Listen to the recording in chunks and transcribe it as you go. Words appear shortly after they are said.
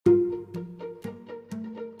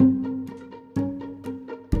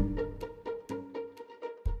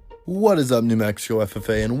What is up, New Mexico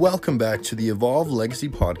FFA, and welcome back to the Evolve Legacy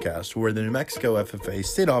Podcast, where the New Mexico FFA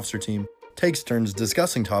State Officer Team takes turns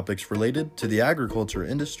discussing topics related to the agriculture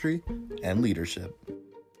industry and leadership.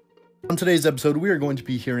 On today's episode, we are going to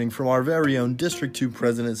be hearing from our very own District 2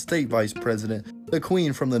 President, State Vice President, the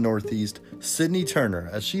Queen from the Northeast, Sydney Turner,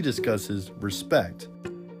 as she discusses respect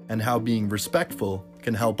and how being respectful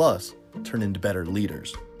can help us turn into better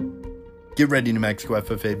leaders. Get ready, New Mexico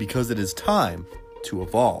FFA, because it is time to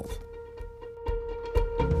evolve.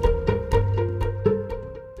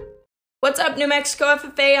 What's up, New Mexico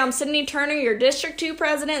FFA? I'm Sydney Turner, your District 2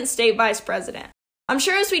 President and State Vice President. I'm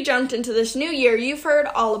sure as we jumped into this new year, you've heard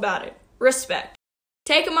all about it. Respect.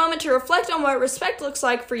 Take a moment to reflect on what respect looks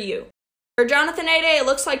like for you. For Jonathan Ade, it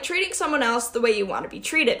looks like treating someone else the way you want to be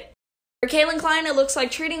treated. For Kaylin Klein, it looks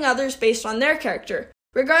like treating others based on their character,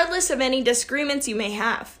 regardless of any disagreements you may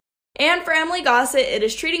have. And for Emily Gossett, it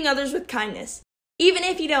is treating others with kindness, even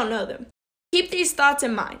if you don't know them. Keep these thoughts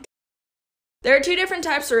in mind. There are two different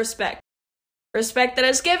types of respect. Respect that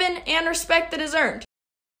is given and respect that is earned.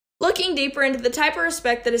 Looking deeper into the type of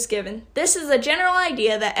respect that is given, this is a general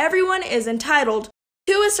idea that everyone is entitled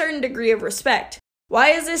to a certain degree of respect.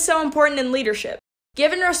 Why is this so important in leadership?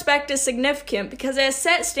 Given respect is significant because it has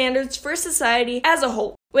set standards for society as a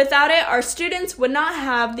whole. Without it, our students would not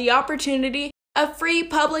have the opportunity of free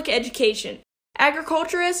public education.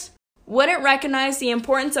 Agriculturists wouldn't recognize the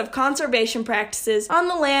importance of conservation practices on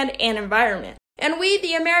the land and environment. And we,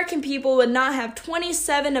 the American people, would not have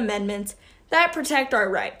 27 amendments that protect our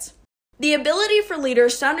rights. The ability for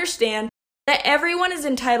leaders to understand that everyone is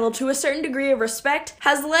entitled to a certain degree of respect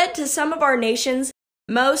has led to some of our nation's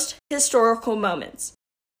most historical moments.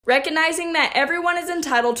 Recognizing that everyone is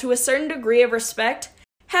entitled to a certain degree of respect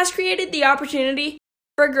has created the opportunity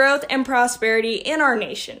for growth and prosperity in our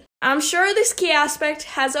nation. I'm sure this key aspect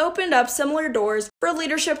has opened up similar doors for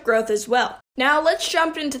leadership growth as well. Now let's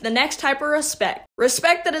jump into the next type of respect,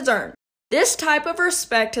 respect that is earned. This type of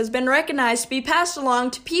respect has been recognized to be passed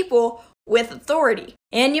along to people with authority.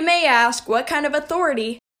 And you may ask, what kind of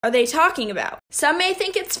authority are they talking about? Some may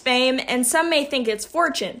think it's fame and some may think it's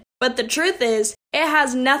fortune, but the truth is, it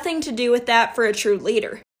has nothing to do with that for a true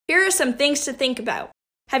leader. Here are some things to think about.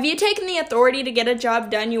 Have you taken the authority to get a job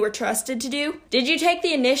done you were trusted to do? Did you take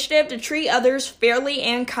the initiative to treat others fairly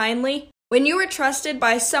and kindly? When you were trusted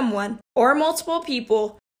by someone or multiple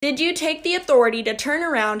people, did you take the authority to turn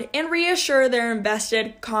around and reassure their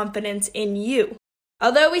invested confidence in you?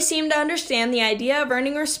 Although we seem to understand the idea of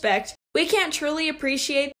earning respect, we can't truly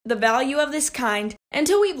appreciate the value of this kind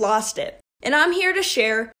until we've lost it. And I'm here to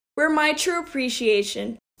share where my true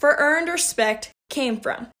appreciation for earned respect came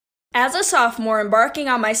from. As a sophomore embarking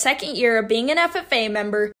on my second year of being an FFA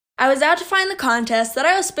member, I was out to find the contest that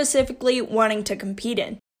I was specifically wanting to compete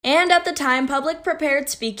in. And at the time, public prepared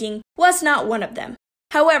speaking was not one of them.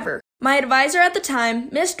 However, my advisor at the time,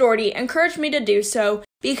 Miss Doherty, encouraged me to do so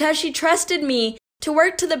because she trusted me to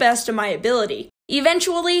work to the best of my ability.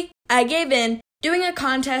 Eventually, I gave in, doing a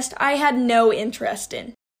contest I had no interest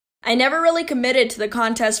in. I never really committed to the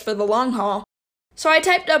contest for the long haul, so I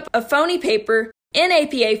typed up a phony paper in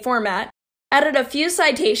APA format, added a few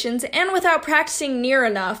citations, and without practicing near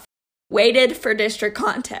enough, waited for district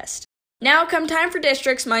contest. Now, come time for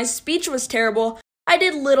districts, my speech was terrible. I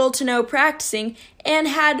did little to no practicing and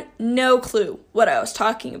had no clue what I was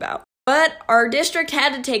talking about. But our district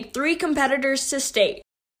had to take 3 competitors to state.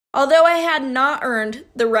 Although I had not earned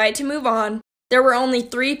the right to move on, there were only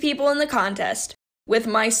 3 people in the contest, with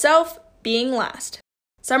myself being last.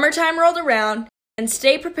 Summertime rolled around, and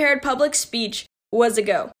state prepared public speech was a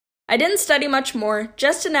go. I didn't study much more,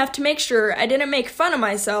 just enough to make sure I didn't make fun of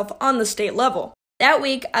myself on the state level. That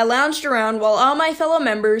week, I lounged around while all my fellow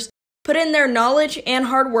members put in their knowledge and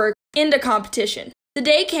hard work into competition. The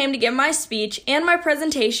day came to give my speech, and my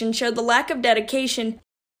presentation showed the lack of dedication.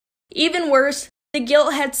 Even worse, the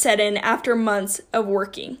guilt had set in after months of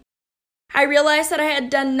working. I realized that I had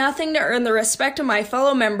done nothing to earn the respect of my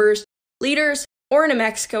fellow members, leaders, or New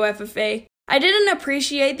Mexico FFA. I didn't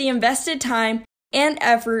appreciate the invested time and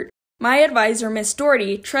effort my advisor, Miss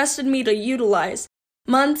Doherty, trusted me to utilize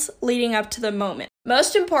months leading up to the moment.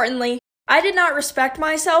 Most importantly, I did not respect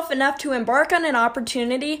myself enough to embark on an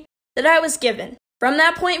opportunity that I was given. From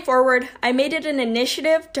that point forward, I made it an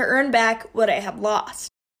initiative to earn back what I had lost.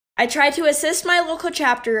 I tried to assist my local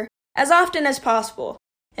chapter as often as possible,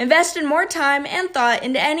 invested more time and thought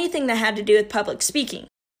into anything that had to do with public speaking.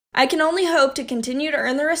 I can only hope to continue to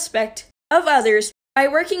earn the respect of others by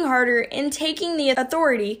working harder and taking the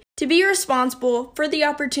authority to be responsible for the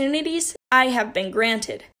opportunities I have been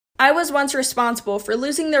granted. I was once responsible for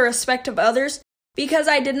losing the respect of others because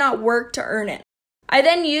I did not work to earn it. I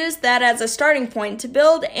then used that as a starting point to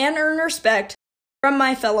build and earn respect from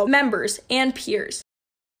my fellow members and peers,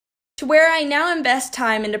 to where I now invest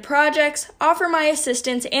time into projects, offer my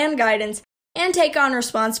assistance and guidance, and take on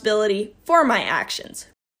responsibility for my actions.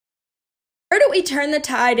 Where do we turn the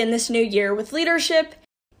tide in this new year with leadership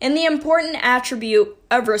and the important attribute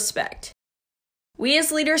of respect? We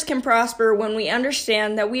as leaders can prosper when we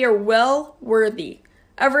understand that we are well worthy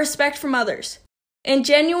of respect from others, and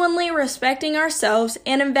genuinely respecting ourselves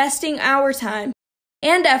and investing our time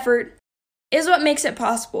and effort is what makes it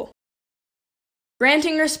possible.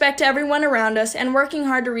 Granting respect to everyone around us and working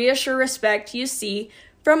hard to reassure respect you see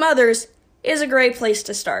from others is a great place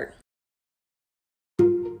to start.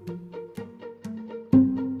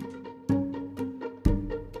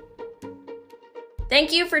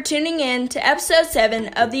 Thank you for tuning in to episode 7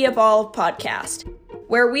 of the Evolve podcast,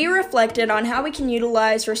 where we reflected on how we can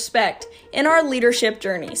utilize respect in our leadership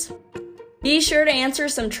journeys. Be sure to answer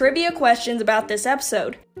some trivia questions about this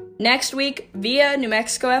episode next week via New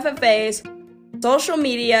Mexico FFA's social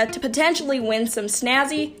media to potentially win some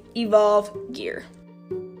snazzy Evolve gear.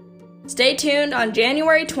 Stay tuned on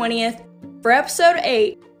January 20th for episode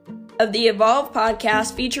 8 of the Evolve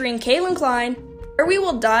podcast featuring Kaylin Klein, where we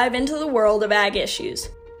will dive into the world of ag issues.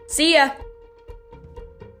 See ya!